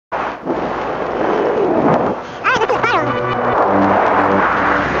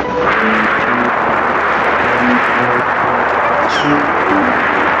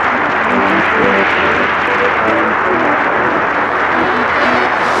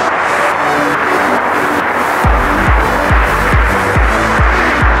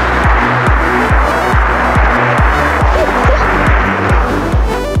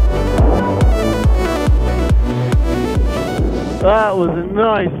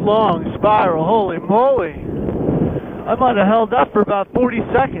nice long spiral. Holy moly. I might have held up for about 40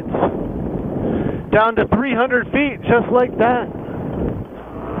 seconds. Down to 300 feet, just like that.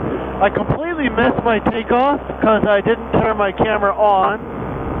 I completely missed my takeoff because I didn't turn my camera on.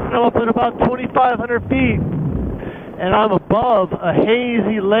 I'm up at about 2,500 feet, and I'm above a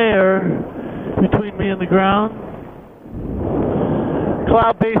hazy layer between me and the ground.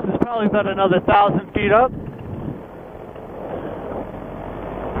 Cloud base is probably about another 1,000 feet up.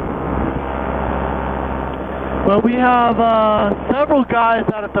 Well, we have several guys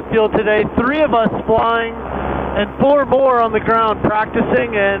out at the field today, 3 of us flying and 4 more on the ground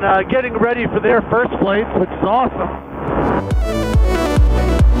practicing and getting ready for their first flights, which is awesome.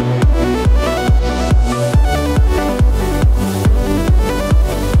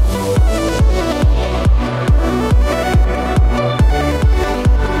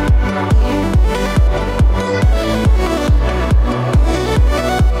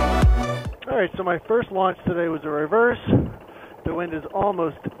 Alright, so my first launch today was a reverse. The wind has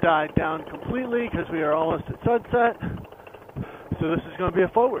almost died down completely because we are almost at sunset. So this is going to be a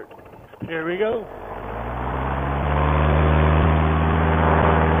forward. Here we go.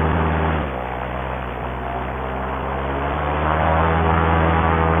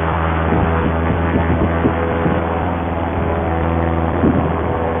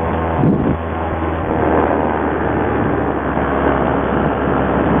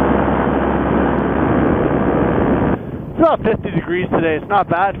 It's about 50 degrees today. It's not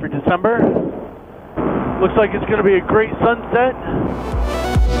bad for December. Looks like it's going to be a great sunset.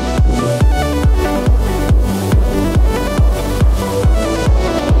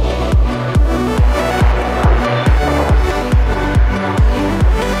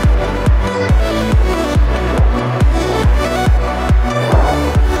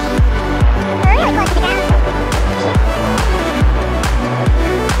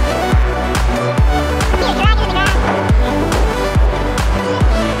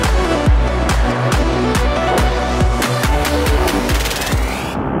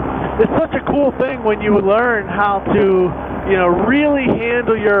 It's such a cool thing when you learn how to, you know, really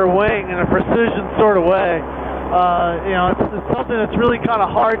handle your wing in a precision sort of way. You know, it's something that's really kind of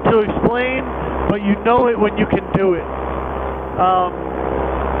hard to explain, but you know it when you can do it.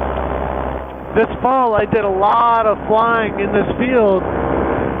 This fall I did a lot of flying in this field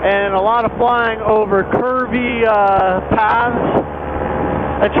and a lot of flying over curvy paths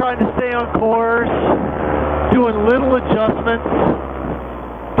and trying to stay on course, doing little adjustments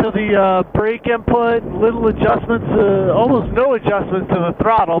to the brake input, little adjustments, almost no adjustments to the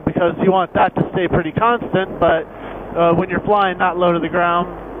throttle because you want that to stay pretty constant, but when you're flying not low to the ground.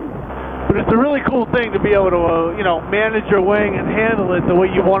 But it's a really cool thing to be able to, you know, manage your wing and handle it the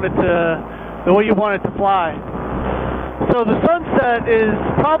way you want it to fly. So the sunset is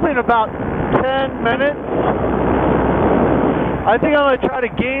probably in about 10 minutes. I think I'm going to try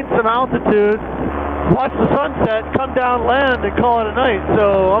to gain some altitude, watch the sunset, come down, land, and call it a night.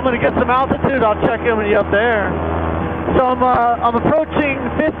 So I'm going to get some altitude. I'll check in with you up there. So I'm approaching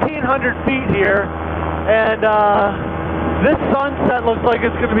 1,500 feet here, and this sunset looks like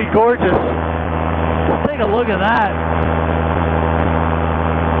it's going to be gorgeous. Just take a look at that.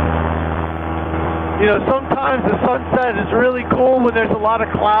 You know, sometimes the sunset is really cool when there's a lot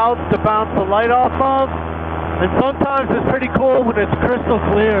of clouds to bounce the light off of, and sometimes it's pretty cool when it's crystal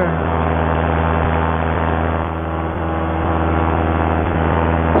clear.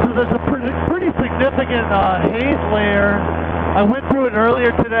 There's a pretty significant haze layer. I went through it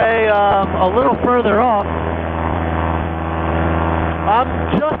earlier today, a little further off.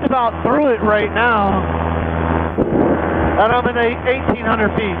 I'm just about through it right now, and I'm at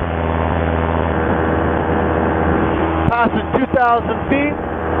 1,800 feet. Passing 2,000 feet.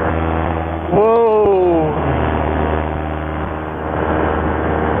 Whoa.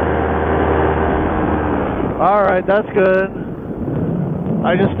 All right, that's good.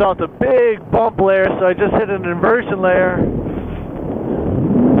 I just felt a big bump layer, so I just hit an inversion layer.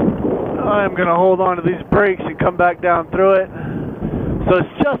 I'm going to hold on to these brakes and come back down through it. So it's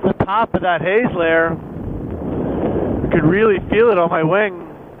just the top of that haze layer. I could really feel it on my wing.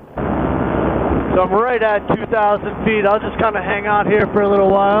 So I'm right at 2,000 feet. I'll just kind of hang out here for a little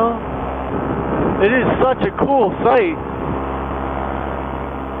while. It is such a cool sight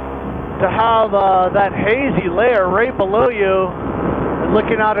to have that hazy layer right below you.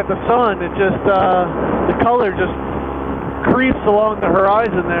 Looking out at the sun, it just, the color just creeps along the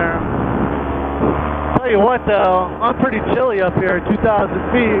horizon there. Tell you what though, I'm pretty chilly up here at 2,000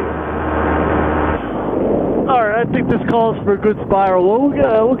 feet. Alright, I think this calls for a good spiral.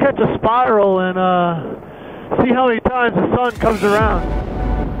 We'll catch a spiral and see how many times the sun comes around.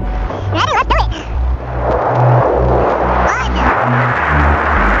 Ready? Let's do it. 1, 2,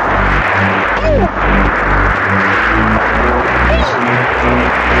 3,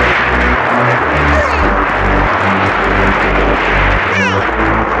 4, 5, 6.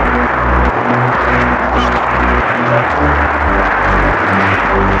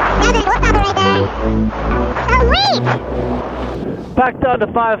 We'll stop it right there. Sweet! Back down to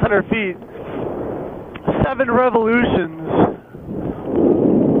 500 feet. 7 revolutions.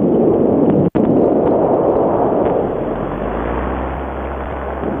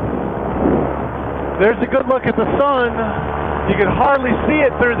 There's a good look at the sun. You can hardly see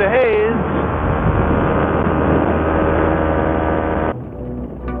it through the haze.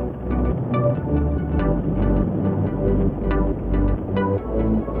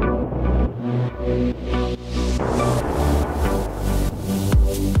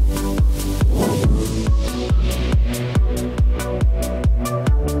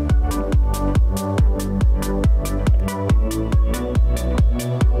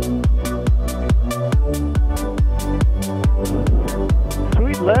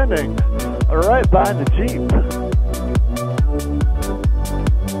 Landing right behind the Jeep.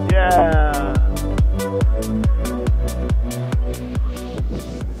 Yeah.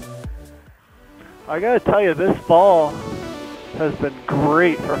 I gotta tell you, this fall has been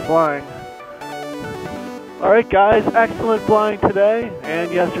great for flying. Alright guys, excellent flying today,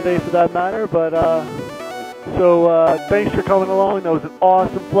 and yesterday for that matter, but thanks for coming along. That was an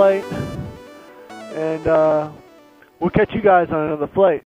awesome flight, and we'll catch you guys on another flight.